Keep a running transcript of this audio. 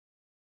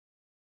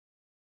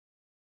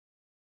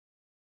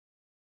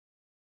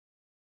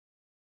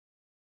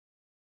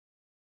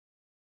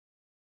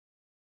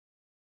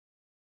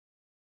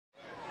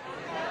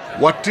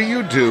What do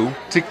you do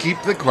to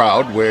keep the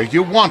crowd where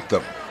you want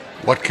them?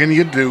 What can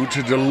you do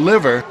to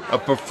deliver a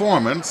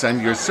performance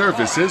and your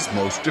services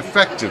most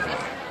effectively?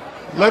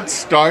 Let's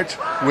start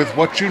with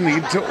what you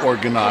need to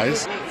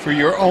organize for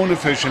your own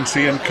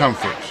efficiency and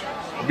comfort.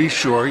 Be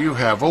sure you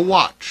have a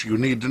watch. You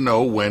need to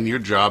know when your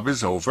job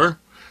is over.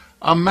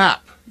 A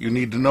map. You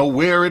need to know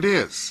where it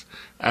is.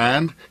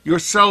 And your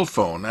cell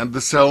phone and the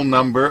cell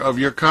number of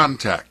your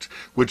contact,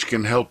 which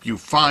can help you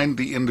find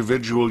the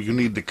individual you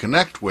need to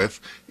connect with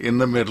in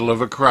the middle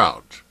of a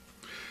crowd.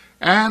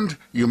 And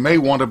you may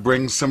want to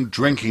bring some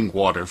drinking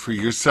water for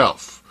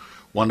yourself.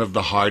 One of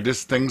the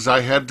hardest things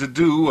I had to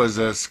do as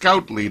a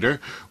scout leader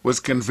was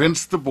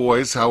convince the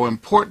boys how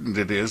important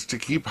it is to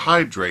keep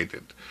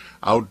hydrated.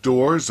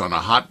 Outdoors on a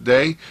hot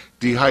day,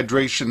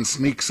 dehydration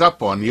sneaks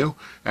up on you,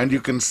 and you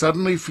can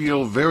suddenly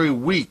feel very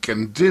weak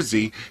and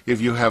dizzy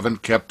if you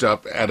haven't kept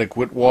up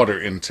adequate water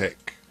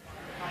intake.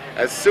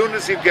 As soon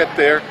as you get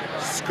there,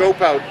 scope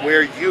out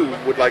where you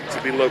would like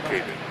to be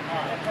located.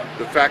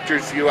 The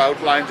factors you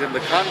outlined in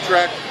the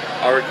contract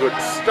are a good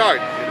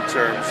start in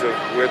terms of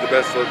where the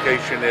best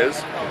location is.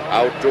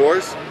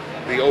 Outdoors,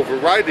 the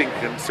overriding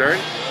concern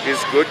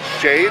is good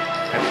shade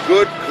and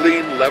good,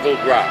 clean, level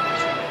ground.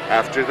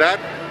 After that,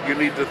 you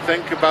need to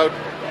think about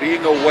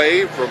being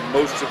away from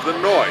most of the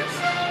noise,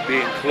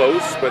 being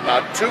close but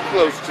not too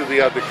close to the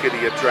other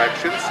kiddie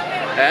attractions,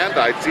 and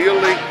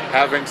ideally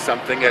having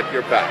something at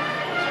your back.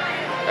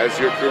 As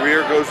your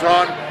career goes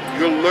on,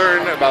 you'll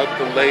learn about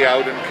the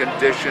layout and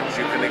conditions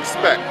you can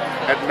expect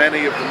at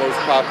many of the most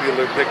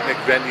popular picnic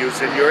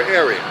venues in your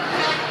area.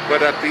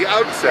 But at the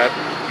outset,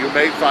 you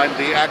may find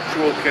the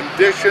actual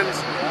conditions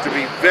to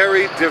be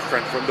very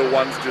different from the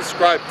ones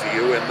described to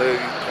you in the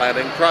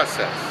planning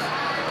process.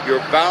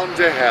 You're bound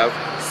to have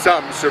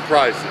some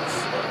surprises.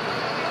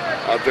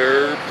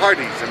 Other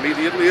parties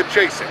immediately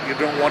adjacent. You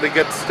don't want to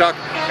get stuck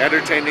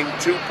entertaining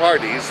two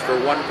parties for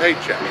one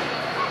paycheck.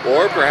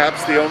 Or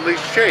perhaps the only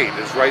shade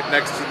is right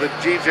next to the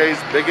DJ's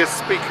biggest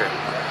speaker.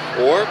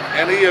 Or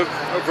any of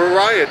a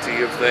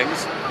variety of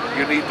things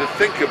you need to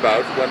think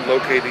about when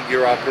locating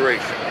your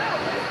operation.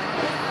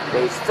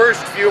 Those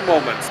first few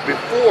moments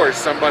before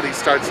somebody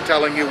starts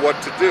telling you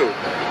what to do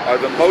are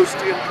the most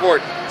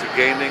important to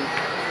gaining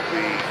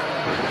the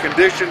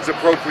conditions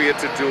appropriate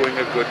to doing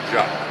a good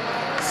job.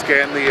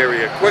 Scan the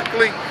area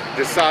quickly,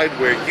 decide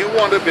where you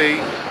want to be,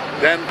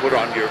 then put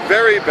on your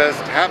very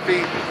best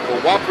happy,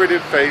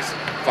 cooperative face.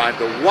 Find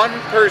the one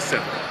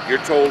person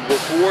you're told will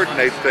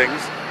coordinate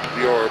things,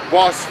 your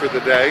boss for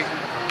the day.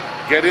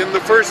 Get in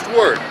the first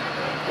word,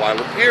 while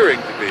appearing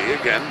to be,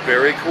 again,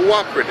 very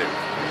cooperative.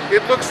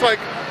 It looks like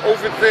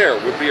over there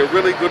would be a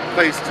really good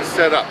place to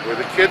set up, where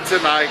the kids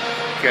and I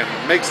can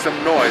make some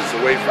noise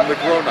away from the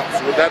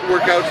grown-ups. Would that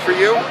work out for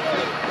you?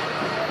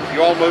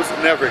 You almost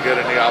never get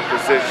any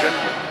opposition.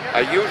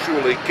 I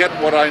usually get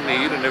what I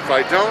need, and if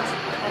I don't,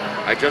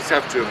 I just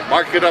have to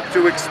mark it up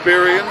to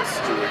experience,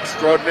 to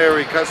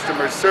extraordinary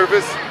customer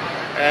service,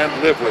 and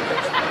live with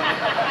it.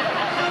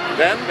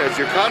 Then, as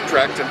your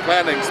contract and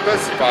planning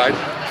specified,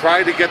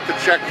 try to get the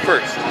check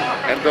first.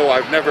 And though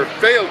I've never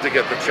failed to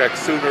get the check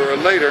sooner or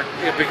later,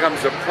 it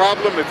becomes a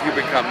problem if you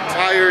become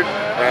tired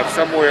or have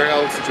somewhere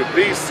else to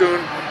be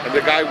soon, and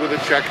the guy with the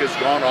check has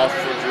gone off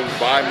to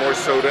buy more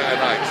soda and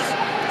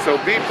ice. So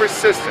be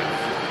persistent.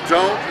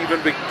 Don't even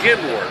begin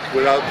work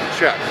without the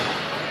check.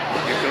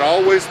 You can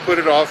always put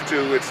it off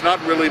to, it's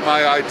not really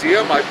my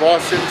idea, my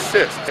boss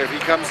insists. If he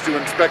comes to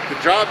inspect the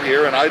job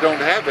here and I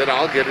don't have it,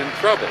 I'll get in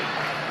trouble.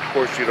 Of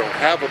course, you don't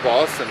have a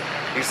boss, and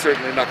he's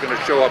certainly not going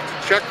to show up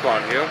to check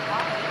on you,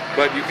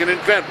 but you can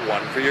invent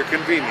one for your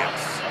convenience.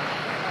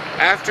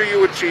 After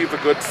you achieve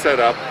a good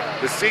setup,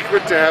 the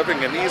secret to having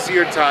an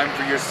easier time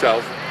for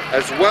yourself,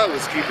 as well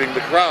as keeping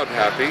the crowd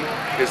happy,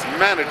 is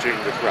managing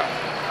the crowd.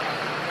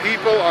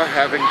 People are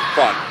having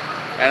fun,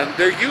 and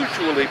they're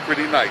usually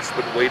pretty nice,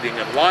 but waiting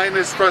in line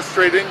is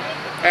frustrating,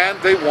 and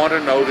they want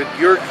to know that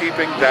you're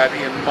keeping that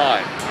in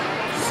mind.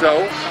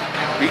 So,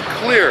 be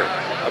clear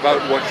about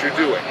what you're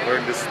doing.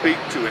 Learn to speak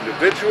to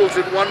individuals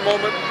at one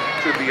moment,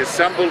 to the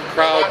assembled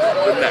crowd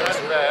the next.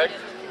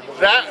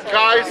 That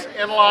guy's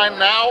in line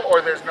now,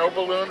 or there's no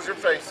balloons or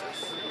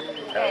faces.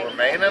 And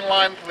remain in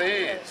line,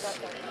 please.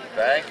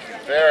 Thank you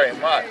very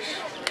much.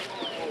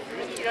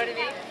 You know what I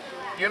mean?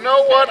 You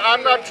know what?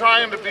 I'm not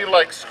trying to be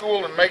like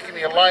school and making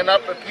you line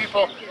up, but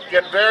people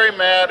get very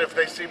mad if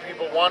they see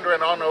people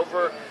wandering on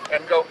over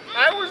and go,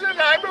 I was in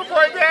line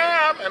before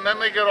them, and then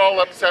they get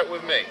all upset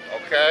with me,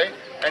 okay?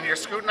 And you're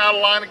scooting out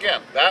of line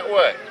again, that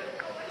way.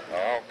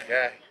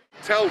 Okay.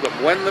 Tell them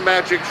when the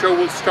magic show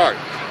will start.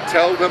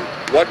 Tell them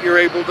what you're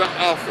able to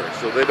offer,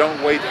 so they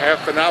don't wait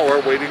half an hour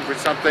waiting for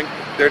something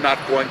they're not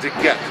going to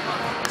get.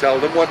 Tell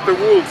them what the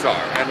rules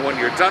are, and when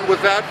you're done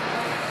with that,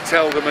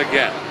 tell them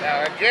again.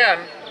 Now again,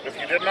 if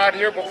you did not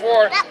hear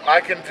before, I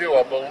can do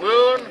a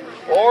balloon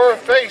or a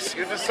face.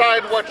 You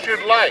decide what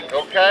you'd like,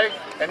 okay?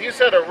 And you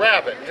said a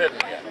rabbit,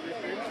 didn't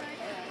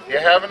you? You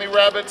have any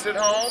rabbits at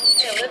home?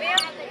 Hey, Olivia?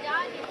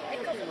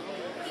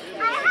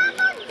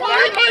 Well,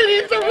 I might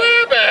eat the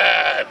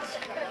rabbit!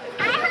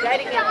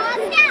 Daddy,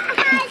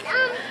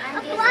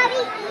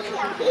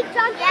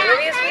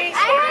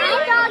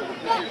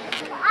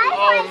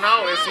 Oh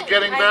no, is he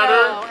getting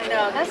better? I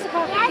know. That's the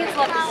problem. Kids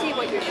love to see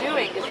what you're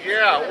doing.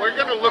 Yeah, we're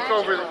going to look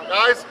over.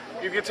 Guys,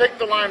 if you take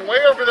the line way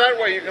over that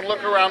way, you can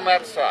look around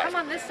that side. Come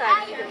on this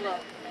side, you can look.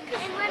 You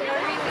know what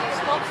I mean? When you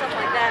smoke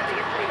something like that, they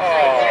get pretty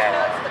Oh.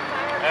 excited.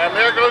 And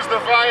there goes the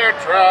fire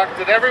truck.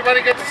 Did everybody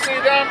get to see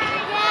them?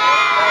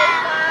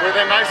 Were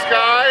they nice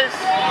guys?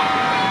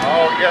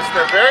 Oh, yes,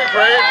 they're very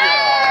brave.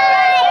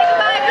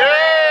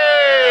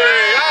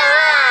 Yay!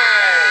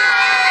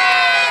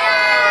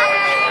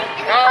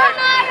 All right.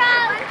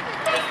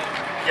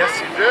 Yes,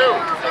 you do.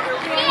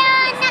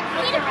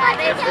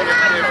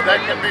 If that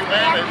can be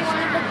managed.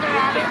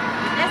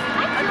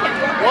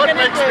 What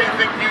makes me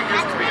think you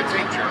used to be a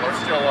teacher or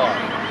still are?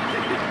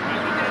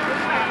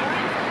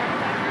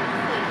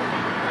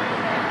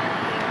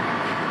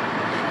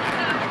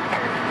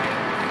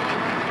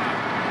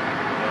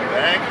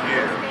 Thank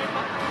you.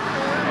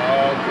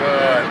 Oh,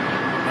 good.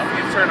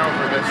 You turn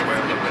over this way.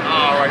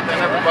 All right, then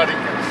everybody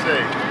can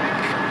see.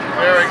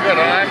 Very good.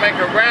 And I make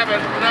a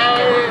rabbit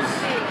nose,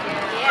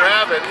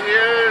 rabbit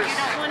ears,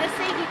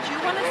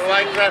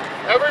 like that.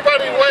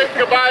 Everybody wave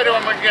goodbye to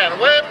him again.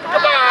 Wave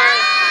goodbye.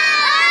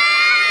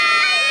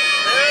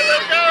 There we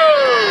go.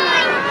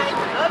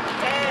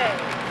 Okay.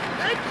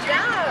 Good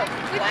job.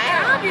 Good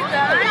job, you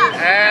guys.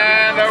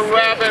 And a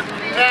rabbit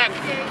neck.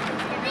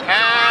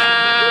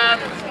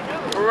 And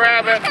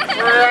rabbit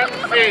front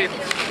feet.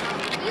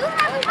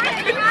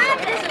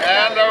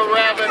 And a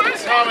rabbit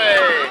tummy.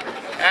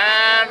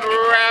 And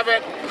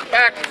rabbit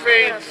back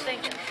feet.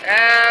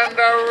 And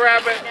a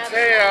rabbit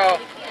tail.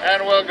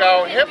 And we'll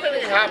go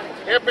hippity hop,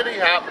 hippity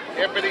hop,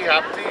 hippity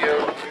hop to you.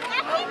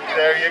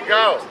 There you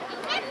go.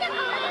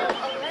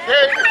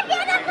 Okay.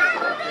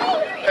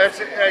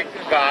 Hey,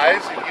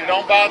 guys, if you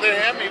don't bother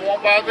him, he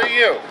won't bother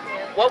you.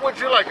 What would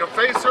you like, a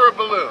face or a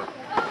balloon?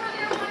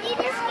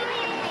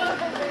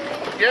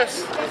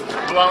 Yes,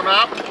 blown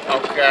up.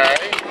 Okay.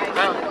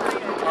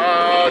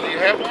 Do you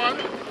have one?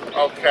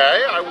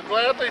 Okay, I will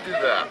gladly do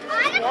that.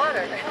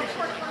 Water.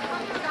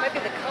 Might be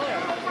the color.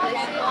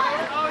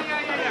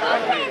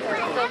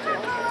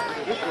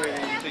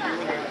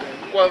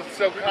 Well, it's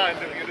so kind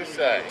of you to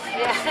say.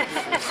 Yeah.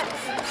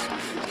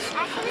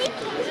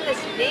 Isn't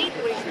this neat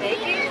what he's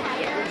making?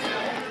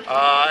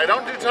 I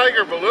don't do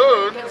tiger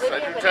balloons. I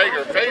do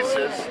tiger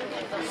faces.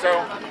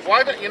 So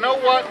why don't you know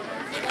what?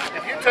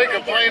 If you take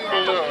a plain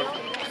balloon,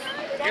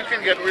 you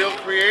can get real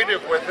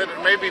creative with it,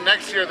 and maybe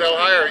next year they'll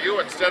hire you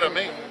instead of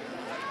me.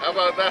 How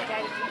about that?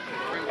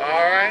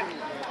 All right.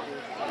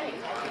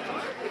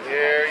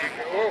 Here you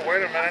go. Oh,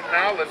 wait a minute.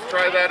 Now let's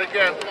try that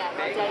again.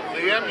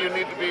 Liam, you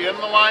need to be in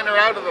the line or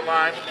out of the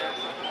line.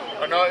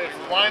 Oh no,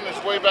 the line is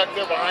way back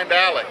there behind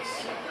Alex.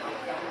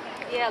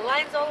 Yeah,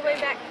 line's all the way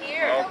back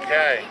here.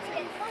 Okay.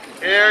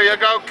 Here you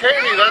go,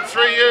 Katie. That's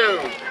for you.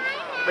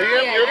 Liam,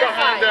 Yeah, you're you're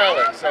behind fine.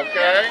 Alex,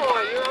 okay?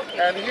 You're okay.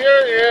 And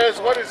here is,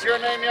 what is your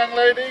name, young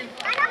lady?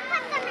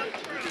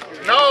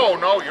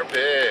 No, you're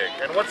big.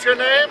 And what's your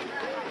name?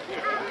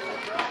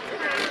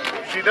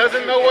 She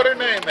doesn't know what her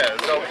name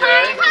is,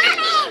 okay?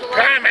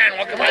 Carmen,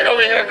 well, come right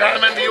over here,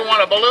 Carmen. Do you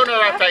want a balloon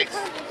or a face?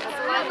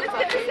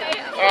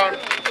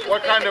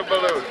 What kind of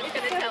balloon?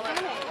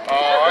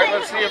 All right,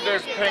 let's see if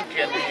there's pink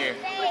in here.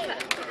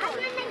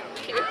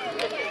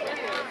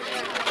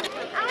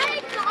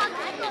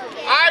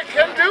 I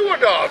can do a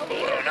dog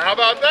balloon. How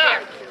about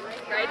that?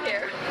 Right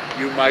here.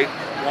 You might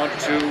want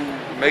to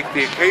make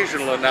the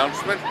occasional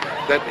announcement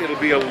that it'll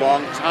be a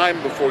long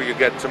time before you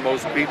get to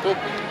most people,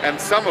 and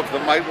some of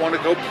them might want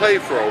to go play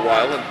for a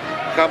while and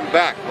come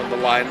back when the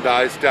line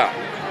dies down.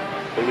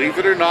 Believe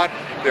it or not,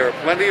 there are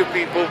plenty of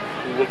people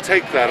who will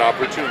take that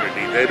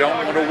opportunity. They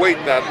don't want to wait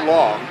that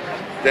long.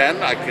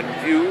 Then I can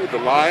view the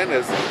line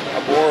as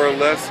a more or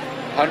less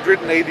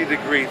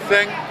 180-degree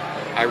thing.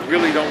 I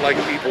really don't like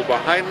people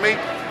behind me,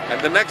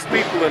 and the next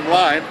people in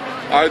line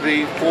are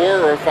the 4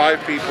 or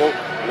 5 people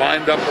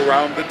lined up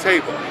around the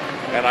table.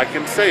 And I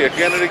can say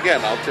again and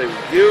again, I'll say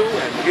you,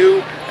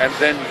 and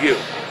then you.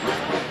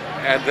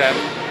 And then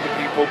the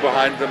people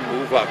behind them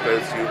move up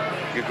as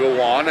you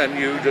go on, and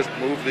you just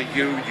move the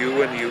you,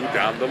 and you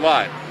down the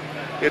line.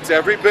 It's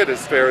every bit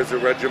as fair as a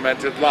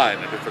regimented line.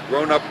 And if a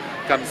grown-up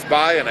comes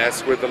by and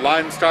asks where the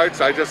line starts,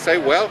 I just say,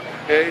 well,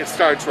 it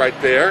starts right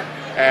there,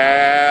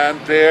 and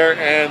there,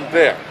 and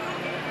there.